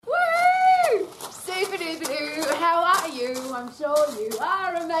I'm sure you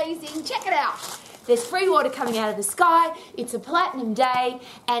are amazing. Check it out. There's free water coming out of the sky. It's a platinum day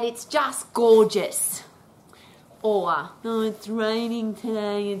and it's just gorgeous. Or, no, it's raining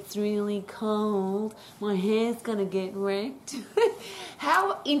today, it's really cold, my hair's going to get wrecked.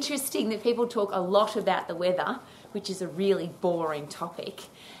 How interesting that people talk a lot about the weather, which is a really boring topic.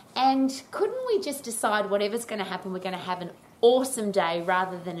 And couldn't we just decide whatever's going to happen, we're going to have an awesome day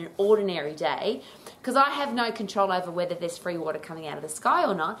rather than an ordinary day? Because I have no control over whether there's free water coming out of the sky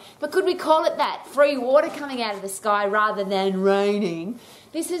or not. But could we call it that? Free water coming out of the sky rather than raining.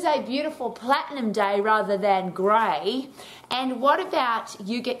 This is a beautiful platinum day rather than grey. And what about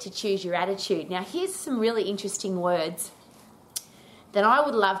you get to choose your attitude? Now, here's some really interesting words that I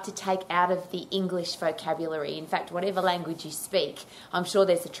would love to take out of the English vocabulary. In fact, whatever language you speak, I'm sure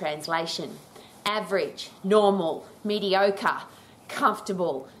there's a translation. Average, normal, mediocre,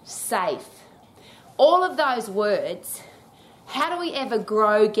 comfortable, safe. All of those words, how do we ever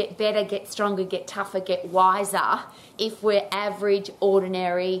grow, get better, get stronger, get tougher, get wiser if we're average,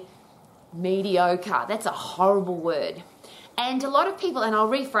 ordinary, mediocre? That's a horrible word. And a lot of people, and I'll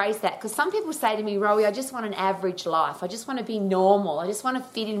rephrase that, because some people say to me, Rowie, I just want an average life. I just want to be normal. I just want to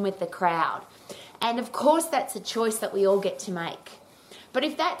fit in with the crowd. And of course, that's a choice that we all get to make. But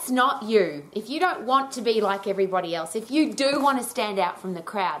if that's not you, if you don't want to be like everybody else, if you do want to stand out from the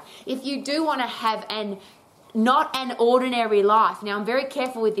crowd, if you do want to have not an ordinary life. Now, I'm very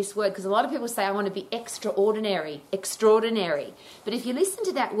careful with this word because a lot of people say I want to be extraordinary. But if you listen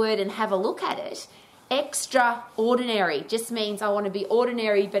to that word and have a look at it, extraordinary just means I want to be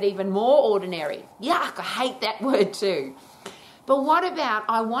ordinary but even more ordinary. Yuck, I hate that word too. But what about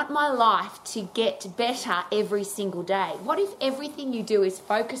I want my life to get better every single day? What if everything you do is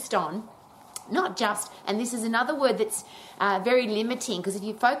focused on not just, and this is another word that's very limiting, because if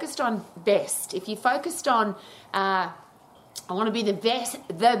you focused on best, if you focused on I want to be the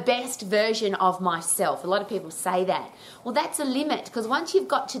best version of myself. A lot of people say that. Well, that's a limit, because once you've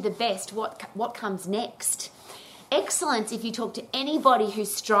got to the best, what comes next? Excellence, if you talk to anybody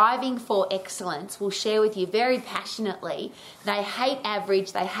who's striving for excellence, will share with you very passionately, they hate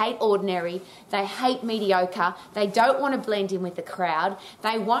average, they hate ordinary, they hate mediocre, they don't want to blend in with the crowd,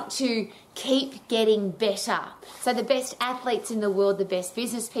 they want to keep getting better. So the best athletes in the world, the best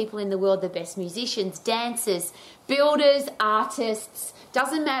business people in the world, the best musicians, dancers, builders, artists,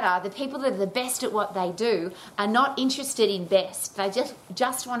 doesn't matter. The people that are the best at what they do are not interested in best. They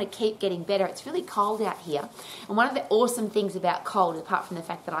just want to keep getting better. It's really cold out here. And one of the awesome things about cold, apart from the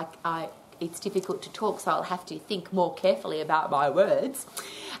fact that it's difficult to talk, so I'll have to think more carefully about my words,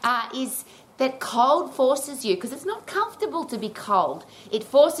 is that cold forces you, because it's not comfortable to be cold. It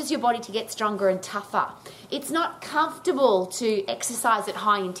forces your body to get stronger and tougher. It's not comfortable to exercise at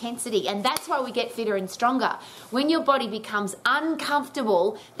high intensity, and that's why we get fitter and stronger. When your body becomes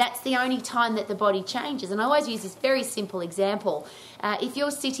uncomfortable, that's the only time that the body changes. And I always use this very simple example. If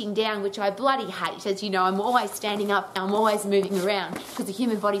you're sitting down, which I bloody hate, as you know, I'm always standing up, I'm always moving around, because the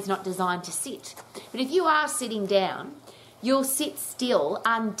human body's not designed to sit. But if you are sitting down, you'll sit still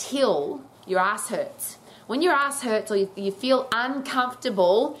until your ass hurts. When your ass hurts or you feel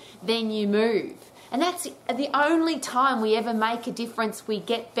uncomfortable, then you move. And that's the only time we ever make a difference. We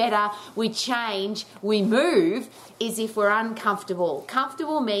get better, we change, we move, is if we're uncomfortable.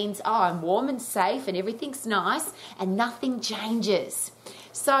 Comfortable means, oh, I'm warm and safe and everything's nice and nothing changes.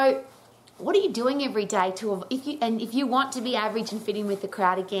 So what are you doing every day if you want to be average and fit in with the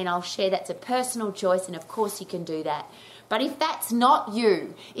crowd? Again, I'll share that's a personal choice, and of course you can do that. But if that's not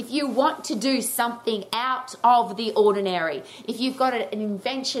you, if you want to do something out of the ordinary, if you've got an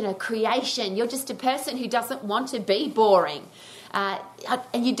invention, a creation, you're just a person who doesn't want to be boring, and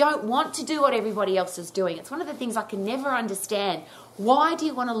you don't want to do what everybody else is doing. It's one of the things I can never understand. Why do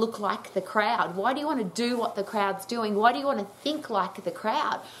you want to look like the crowd? Why do you want to do what the crowd's doing? Why do you want to think like the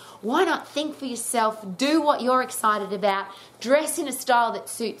crowd? Why not think for yourself, do what you're excited about, dress in a style that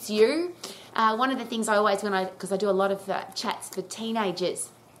suits you? One of the things I always, because I do a lot of chats for teenagers,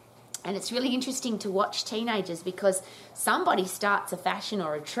 and it's really interesting to watch teenagers because somebody starts a fashion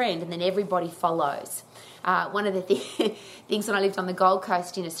or a trend and then everybody follows. One of the things when I lived on the Gold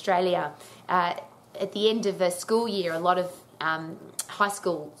Coast in Australia, at the end of a school year, a lot of high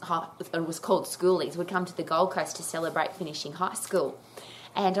school, it was called schoolies, would come to the Gold Coast to celebrate finishing high school.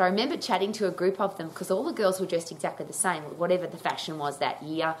 And I remember chatting to a group of them because all the girls were dressed exactly the same, whatever the fashion was that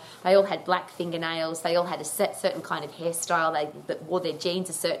year. They all had black fingernails. They all had a certain kind of hairstyle. They wore their jeans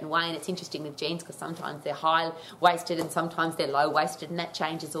a certain way. And it's interesting with jeans because sometimes they're high-waisted and sometimes they're low-waisted, and that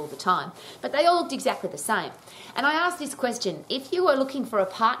changes all the time. But they all looked exactly the same. And I asked this question: if you were looking for a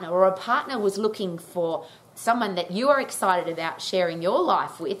partner or a partner was looking for someone that you are excited about sharing your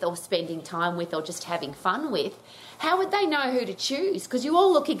life with or spending time with or just having fun with, how would they know who to choose? Because you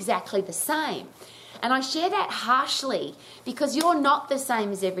all look exactly the same. And I share that harshly because you're not the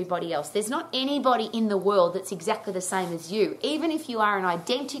same as everybody else. There's not anybody in the world that's exactly the same as you. Even if you are an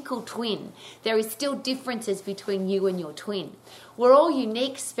identical twin, there is still differences between you and your twin. We're all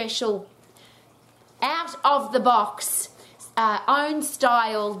unique, special, out of the box, own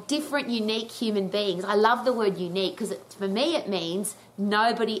style, different, unique human beings. I love the word unique because for me it means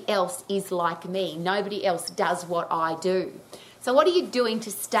nobody else is like me. Nobody else does what I do. So what are you doing to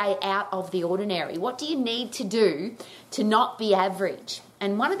stay out of the ordinary? What do you need to do to not be average?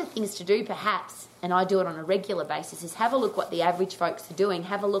 And one of the things to do perhaps, and I do it on a regular basis, is have a look what the average folks are doing.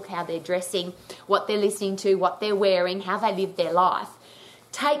 Have a look how they're dressing, what they're listening to, what they're wearing, how they live their life.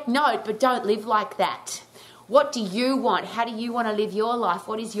 Take note, but don't live like that. What do you want? How do you want to live your life?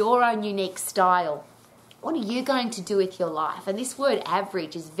 What is your own unique style? What are you going to do with your life? And this word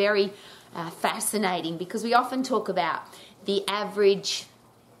average is very fascinating because we often talk about the average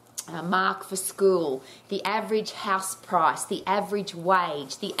mark for school, the average house price, the average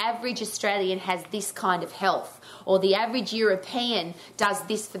wage, the average Australian has this kind of health, or the average European does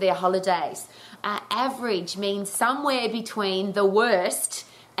this for their holidays. Average means somewhere between the worst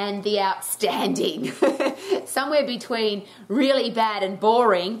and the outstanding. Somewhere between really bad and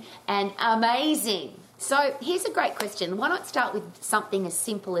boring and amazing. So here's a great question. Why not start with something as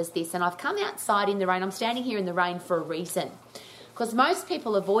simple as this? And I've come outside in the rain. I'm standing here in the rain for a reason. Because most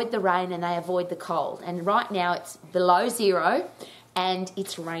people avoid the rain and they avoid the cold. And right now it's below zero and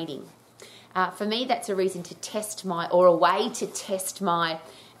it's raining. For me, that's a reason to test a way to test my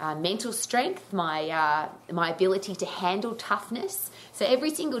mental strength, my ability to handle toughness. So every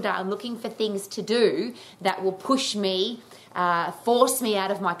single day I'm looking for things to do that will push me, force me out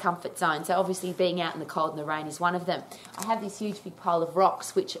of my comfort zone. So obviously being out in the cold and the rain is one of them. I have this huge big pile of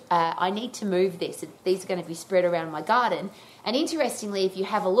rocks which I need to move this. These are going to be spread around my garden. And interestingly, if you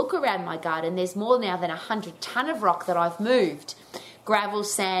have a look around my garden, there's more now than 100 tonne of rock that I've moved. Gravel,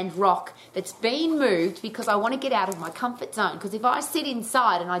 sand, rock that's been moved because I want to get out of my comfort zone. Because if I sit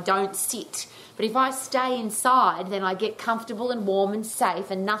inside and I don't sit, but if I stay inside, then I get comfortable and warm and safe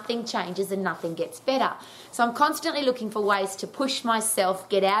and nothing changes and nothing gets better. So I'm constantly looking for ways to push myself,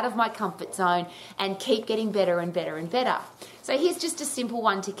 get out of my comfort zone and keep getting better and better and better. So here's just a simple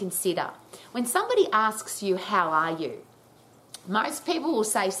one to consider. When somebody asks you, how are you? Most people will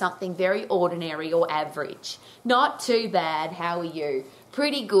say something very ordinary or average. Not too bad, how are you?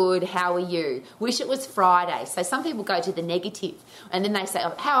 Pretty good, how are you? Wish it was Friday. So some people go to the negative and then they say,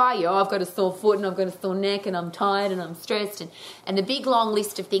 oh, how are you? Oh, I've got a sore foot and I've got a sore neck and I'm tired and I'm stressed and the big long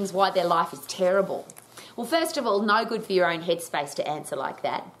list of things why their life is terrible. Well, first of all, no good for your own headspace to answer like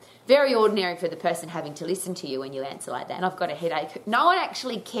that. Very ordinary for the person having to listen to you when you answer like that. And I've got a headache. No one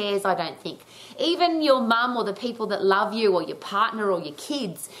actually cares, I don't think. Even your mum or the people that love you or your partner or your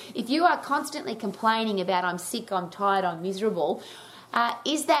kids, if you are constantly complaining about I'm sick, I'm tired, I'm miserable,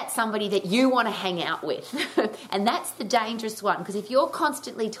 is that somebody that you want to hang out with? And that's the dangerous one, because if you're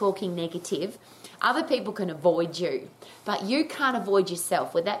constantly talking negative, other people can avoid you, but you can't avoid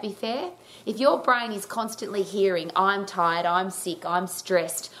yourself. Would that be fair? If your brain is constantly hearing, I'm tired, I'm sick, I'm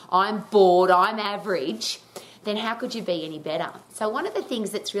stressed, I'm bored, I'm average, then how could you be any better? So one of the things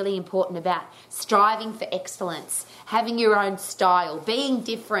that's really important about striving for excellence, having your own style, being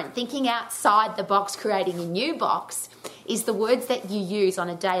different, thinking outside the box, creating a new box, is the words that you use on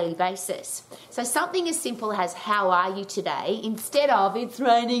a daily basis. So something as simple as, how are you today, instead of, it's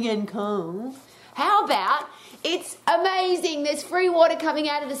raining and cold, how about, it's amazing, there's free water coming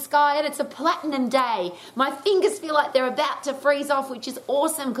out of the sky and it's a platinum day. My fingers feel like they're about to freeze off, which is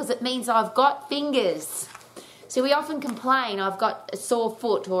awesome because it means I've got fingers. So we often complain, I've got a sore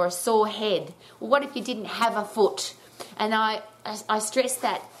foot or a sore head. Well, what if you didn't have a foot? And I stress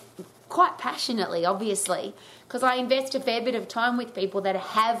that quite passionately, obviously, because I invest a fair bit of time with people that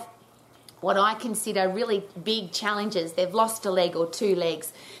have what I consider really big challenges. They've lost a leg or two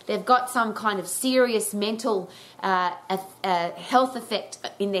legs. They've got some kind of serious mental health effect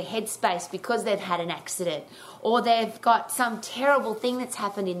in their headspace because they've had an accident, or they've got some terrible thing that's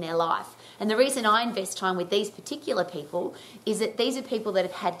happened in their life. And the reason I invest time with these particular people is that these are people that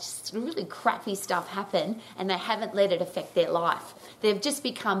have had really crappy stuff happen and they haven't let it affect their life. They've just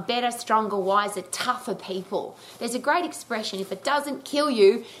become better, stronger, wiser, tougher people. There's a great expression, if it doesn't kill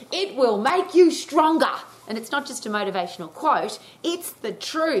you, it will make you stronger. And it's not just a motivational quote, it's the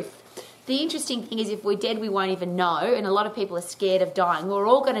truth. The interesting thing is if we're dead, we won't even know. And a lot of people are scared of dying. We're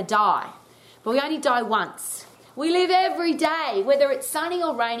all going to die. But we only die once. We live every day, whether it's sunny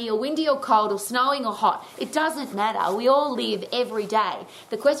or rainy or windy or cold or snowing or hot. It doesn't matter. We all live every day.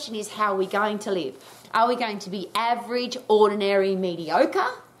 The question is, how are we going to live? Are we going to be average, ordinary, mediocre?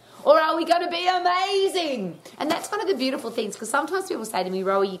 Or are we going to be amazing? And that's one of the beautiful things, because sometimes people say to me,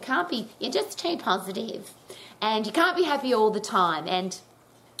 Rowie, you're just too positive. And you can't be happy all the time. And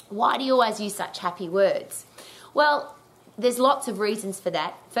why do you always use such happy words? Well, there's lots of reasons for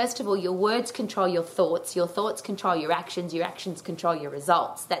that. First of all, your words control your thoughts control your actions control your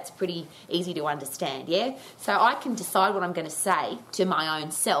results. That's pretty easy to understand, yeah? So I can decide what I'm going to say to my own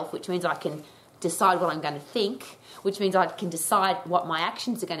self, which means I can decide what I'm going to think, which means I can decide what my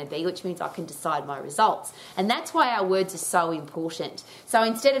actions are going to be, which means I can decide my results. And that's why our words are so important. So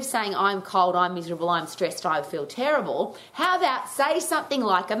instead of saying, I'm cold, I'm miserable, I'm stressed, I feel terrible, how about say something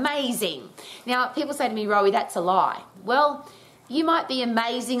like amazing? Now, people say to me, Rowie, that's a lie. Well, you might be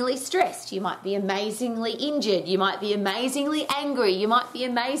amazingly stressed, you might be amazingly injured, you might be amazingly angry, you might be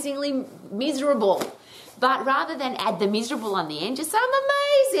amazingly miserable. But rather than add the miserable on the end, just say,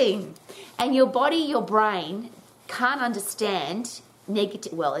 I'm amazing. And your body, your brain can't understand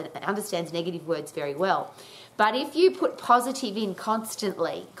negative, well, it understands negative words very well. But if you put positive in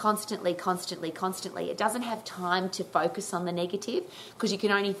constantly, it doesn't have time to focus on the negative, because you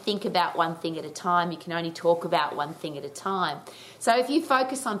can only think about one thing at a time. You can only talk about one thing at a time. So if you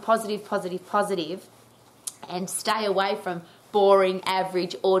focus on positive, and stay away from boring,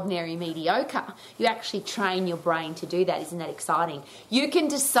 average, ordinary, mediocre, you actually train your brain to do that. Isn't that exciting? You can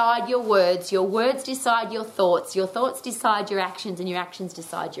decide your words decide your thoughts decide your actions, and your actions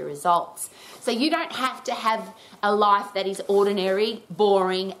decide your results. So you don't have to have a life that is ordinary,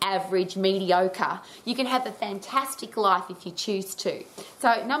 boring, average, mediocre. You can have a fantastic life if you choose to.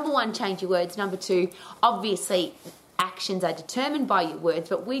 So number one, change your words. Number two, obviously, actions are determined by your words,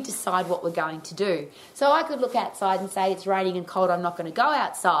 but we decide what we're going to do. So I could look outside and say it's raining and cold, I'm not going to go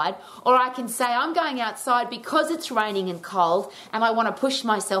outside. Or I can say I'm going outside because it's raining and cold and I want to push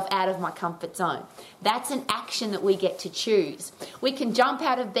myself out of my comfort zone. That's an action that we get to choose. We can jump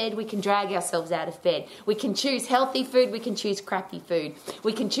out of bed, we can drag ourselves out of bed. We can choose healthy food, we can choose crappy food.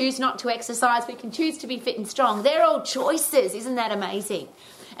 We can choose not to exercise, we can choose to be fit and strong. They're all choices. Isn't that amazing?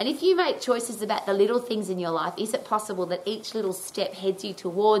 And if you make choices about the little things in your life, is it possible that each little step heads you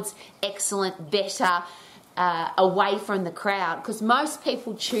towards excellent, better, away from the crowd? Because most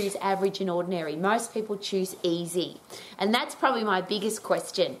people choose average and ordinary. Most people choose easy. And that's probably my biggest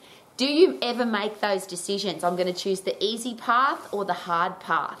question. Do you ever make those decisions? I'm going to choose the easy path or the hard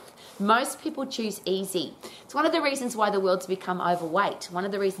path. Most people choose easy. It's one of the reasons why the world's become overweight. One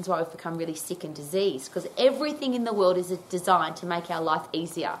of the reasons why we've become really sick and diseased, because everything in the world is designed to make our life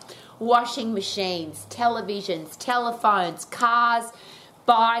easier. Washing machines, televisions, telephones, cars,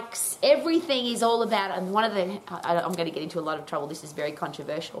 bikes, everything is all about, and I'm going to get into a lot of trouble, this is very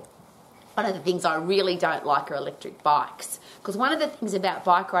controversial. One of the things I really don't like are electric bikes. Because one of the things about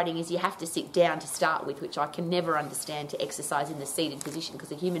bike riding is you have to sit down to start with, which I can never understand, to exercise in the seated position, because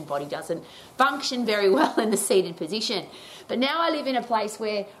the human body doesn't function very well in the seated position. But now I live in a place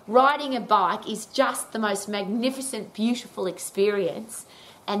where riding a bike is just the most magnificent, beautiful experience.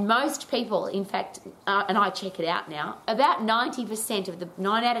 And most people, in fact, and I check it out now, about 90% of the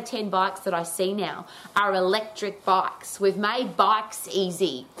 9 out of 10 bikes that I see now are electric bikes. We've made bikes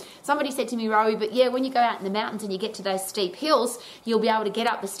easy. Somebody said to me, Rowie, but yeah, when you go out in the mountains and you get to those steep hills, you'll be able to get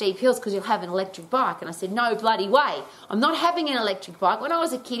up the steep hills because you'll have an electric bike. And I said, no bloody way. I'm not having an electric bike. When I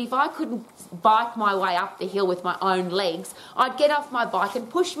was a kid, if I couldn't bike my way up the hill with my own legs, I'd get off my bike and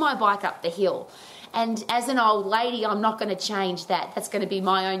push my bike up the hill. And as an old lady, I'm not going to change that. That's going to be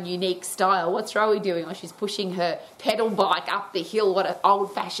my own unique style. What's Rowie doing? Oh, she's pushing her pedal bike up the hill. What an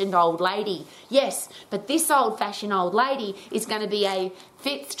old-fashioned old lady. Yes, but this old-fashioned old lady is going to be a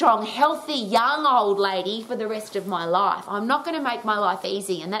fit, strong, healthy, young old lady for the rest of my life. I'm not going to make my life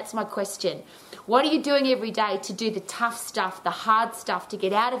easy, and that's my question. What are you doing every day to do the tough stuff, the hard stuff, to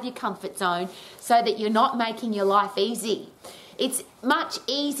get out of your comfort zone so that you're not making your life easy? It's much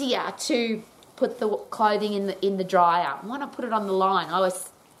easier to put the clothing in the dryer. Why not put it on the line? I always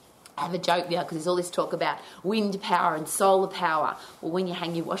have a joke now because there's all this talk about wind power and solar power. Well, when you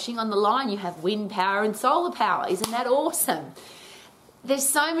hang your washing on the line, you have wind power and solar power. Isn't that awesome? There's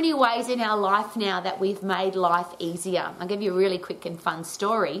so many ways in our life now that we've made life easier. I'll give you a really quick and fun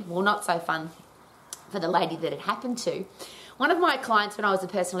story. Well, not so fun for the lady that it happened to. One of my clients, when I was a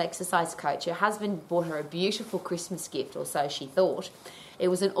personal exercise coach, her husband bought her a beautiful Christmas gift, or so she thought. It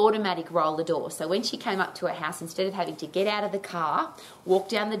was an automatic roller door. So when she came up to her house, instead of having to get out of the car, walk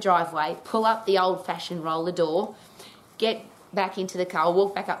down the driveway, pull up the old-fashioned roller door, get back into the car,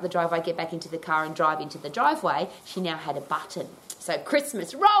 walk back up the driveway, get back into the car and drive into the driveway, she now had a button. So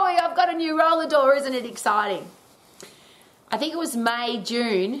Christmas, Rowie, I've got a new roller door, isn't it exciting? I think it was May,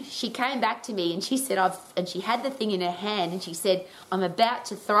 June, she came back to me and she said, and she had the thing in her hand and she said, I'm about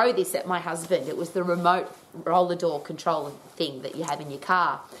to throw this at my husband. It was the remote roller door control thing that you have in your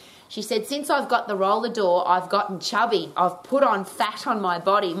car. She said, since I've got the roller door, I've gotten chubby. I've put on fat on my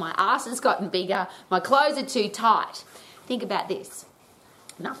body. My ass has gotten bigger. My clothes are too tight. Think about this.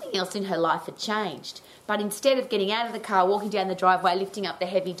 Nothing else in her life had changed. But instead of getting out of the car, walking down the driveway, lifting up the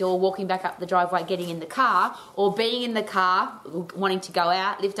heavy door, walking back up the driveway, getting in the car, or being in the car, wanting to go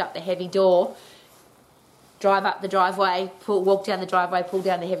out, lift up the heavy door, drive up the driveway, walk down the driveway, pull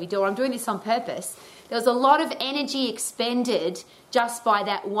down the heavy door. I'm doing this on purpose. There was a lot of energy expended just by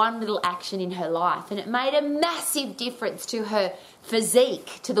that one little action in her life. And it made a massive difference to her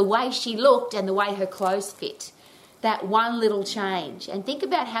physique, to the way she looked and the way her clothes fit. That one little change. And think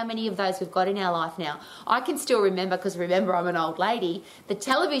about how many of those we've got in our life now. I can still remember, because remember I'm an old lady, the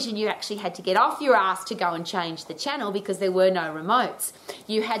television, you actually had to get off your ass to go and change the channel because there were no remotes.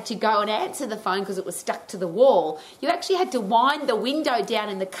 You had to go and answer the phone because it was stuck to the wall. You actually had to wind the window down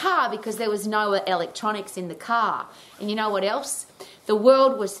in the car because there was no electronics in the car. And you know what else? The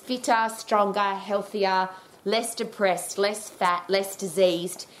world was fitter, stronger, healthier, less depressed, less fat, less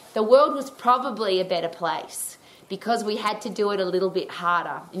diseased. The world was probably a better place, because we had to do it a little bit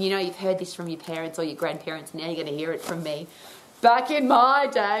harder. And you know, you've heard this from your parents or your grandparents, and now you're going to hear it from me. Back in my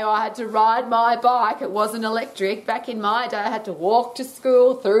day, I had to ride my bike. It wasn't electric. Back in my day, I had to walk to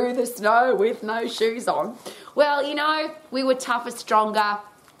school through the snow with no shoes on. Well, you know, we were tougher, stronger,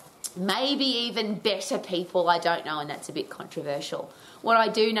 maybe even better people. I don't know, and that's a bit controversial. What I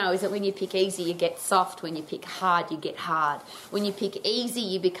do know is that when you pick easy, you get soft. When you pick hard, you get hard. When you pick easy,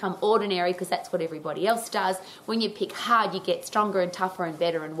 you become ordinary because that's what everybody else does. When you pick hard, you get stronger and tougher and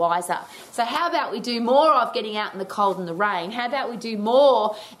better and wiser. So how about we do more of getting out in the cold and the rain? How about we do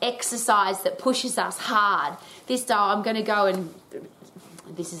more exercise that pushes us hard? This day I'm going to go and,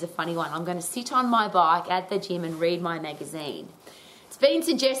 this is a funny one, I'm going to sit on my bike at the gym and read my magazine. It's been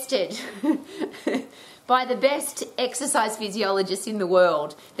suggested by the best exercise physiologists in the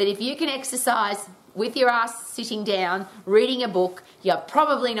world that if you can exercise with your ass sitting down, reading a book, you're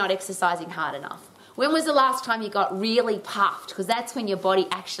probably not exercising hard enough. When was the last time you got really puffed? Because that's when your body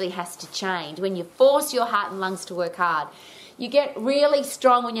actually has to change. When you force your heart and lungs to work hard. You get really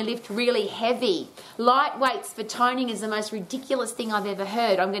strong when you lift really heavy. Light weights for toning is the most ridiculous thing I've ever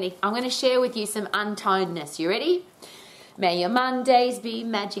heard. I'm going to share with you some untonedness. You ready? May your Mondays be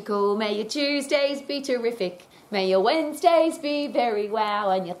magical, may your Tuesdays be terrific, may your Wednesdays be very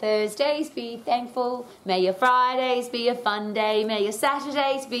wow, and your Thursdays be thankful, may your Fridays be a fun day, may your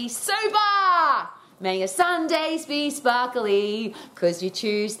Saturdays be super, may your Sundays be sparkly, 'cause you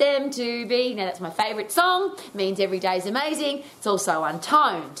choose them to be. Now that's my favourite song, means every day's amazing. It's also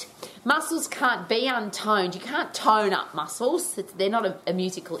untoned. Muscles can't be untoned. You can't tone up muscles. They're not a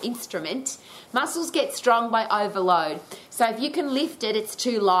musical instrument. Muscles get strong by overload. So if you can lift it, it's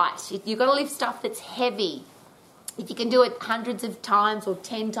too light. You've got to lift stuff that's heavy. If you can do it hundreds of times or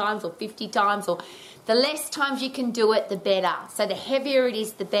 10 times or 50 times, or the less times you can do it, the better. So the heavier it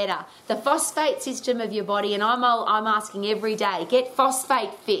is, the better. The phosphate system of your body, and I'm asking every day, get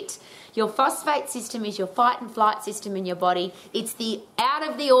phosphate fit. Your phosphate system is your fight and flight system in your body. It's the out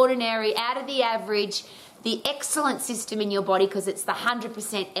of the ordinary, out of the average, the excellent system in your body, because it's the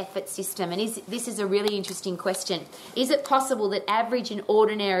 100% effort system. And this is a really interesting question. Is it possible that average and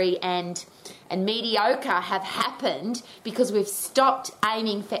ordinary and mediocre have happened because we've stopped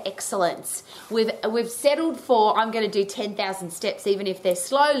aiming for excellence? We've settled for, I'm going to do 10,000 steps even if they're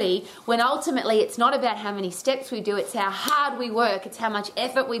slowly, when ultimately it's not about how many steps we do, it's how hard we work, it's how much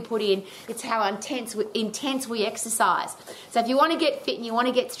effort we put in, it's how intense we exercise. So if you want to get fit and you want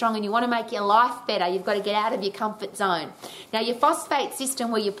to get strong and you want to make your life better, you've got to get out of your comfort zone. Now your phosphate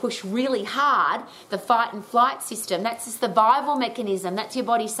system, where you push really hard, the fight and flight system, that's the survival mechanism. That's your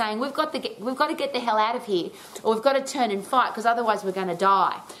body saying, we've got to get the hell out of here, or we've got to turn and fight because otherwise we're going to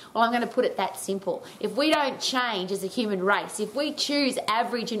die. Well, I'm going to put it that simple. If we don't change as a human race, if we choose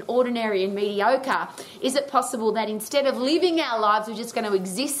average and ordinary and mediocre, is it possible that instead of living our lives, we're just going to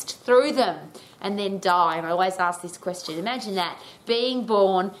exist through them and then die? And I always ask this question. Imagine that. Being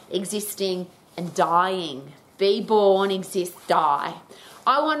born, existing, and dying. Be born, exist, die.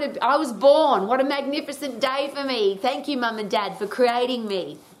 I was born. What a magnificent day for me. Thank you, Mum and Dad, for creating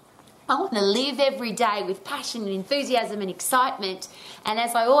me. I want to live every day with passion and enthusiasm and excitement. And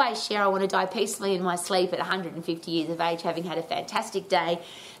as I always share, I want to die peacefully in my sleep at 150 years of age, having had a fantastic day.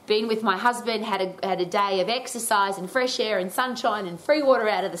 been with my husband, had a day of exercise and fresh air and sunshine and free water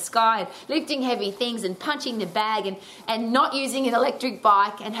out of the sky and lifting heavy things and punching the bag and not using an electric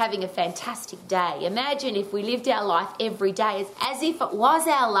bike and having a fantastic day. Imagine if we lived our life every day as if it was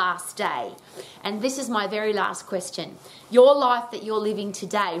our last day. And this is my very last question. Your life that you're living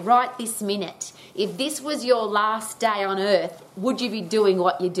today, right this minute, if this was your last day on earth, would you be doing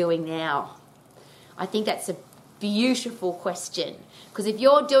what you're doing now? I think that's a beautiful question, because if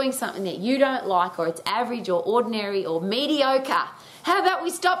you're doing something that you don't like, or it's average or ordinary or mediocre, how about we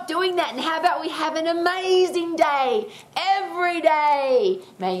stop doing that, and how about we have an amazing day every day?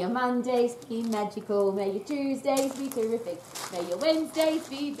 May your Mondays be magical, may your Tuesdays be terrific, may your Wednesdays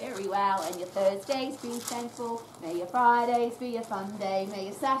be very well, and your Thursdays be thankful, may your Fridays be a fun day, may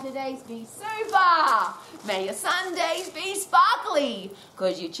your Saturdays be super, may your Sundays be sparkly,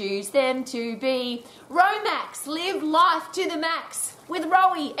 because you choose them to be. Romax, live life to the max with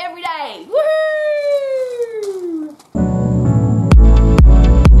Rowie every day. Woohoo!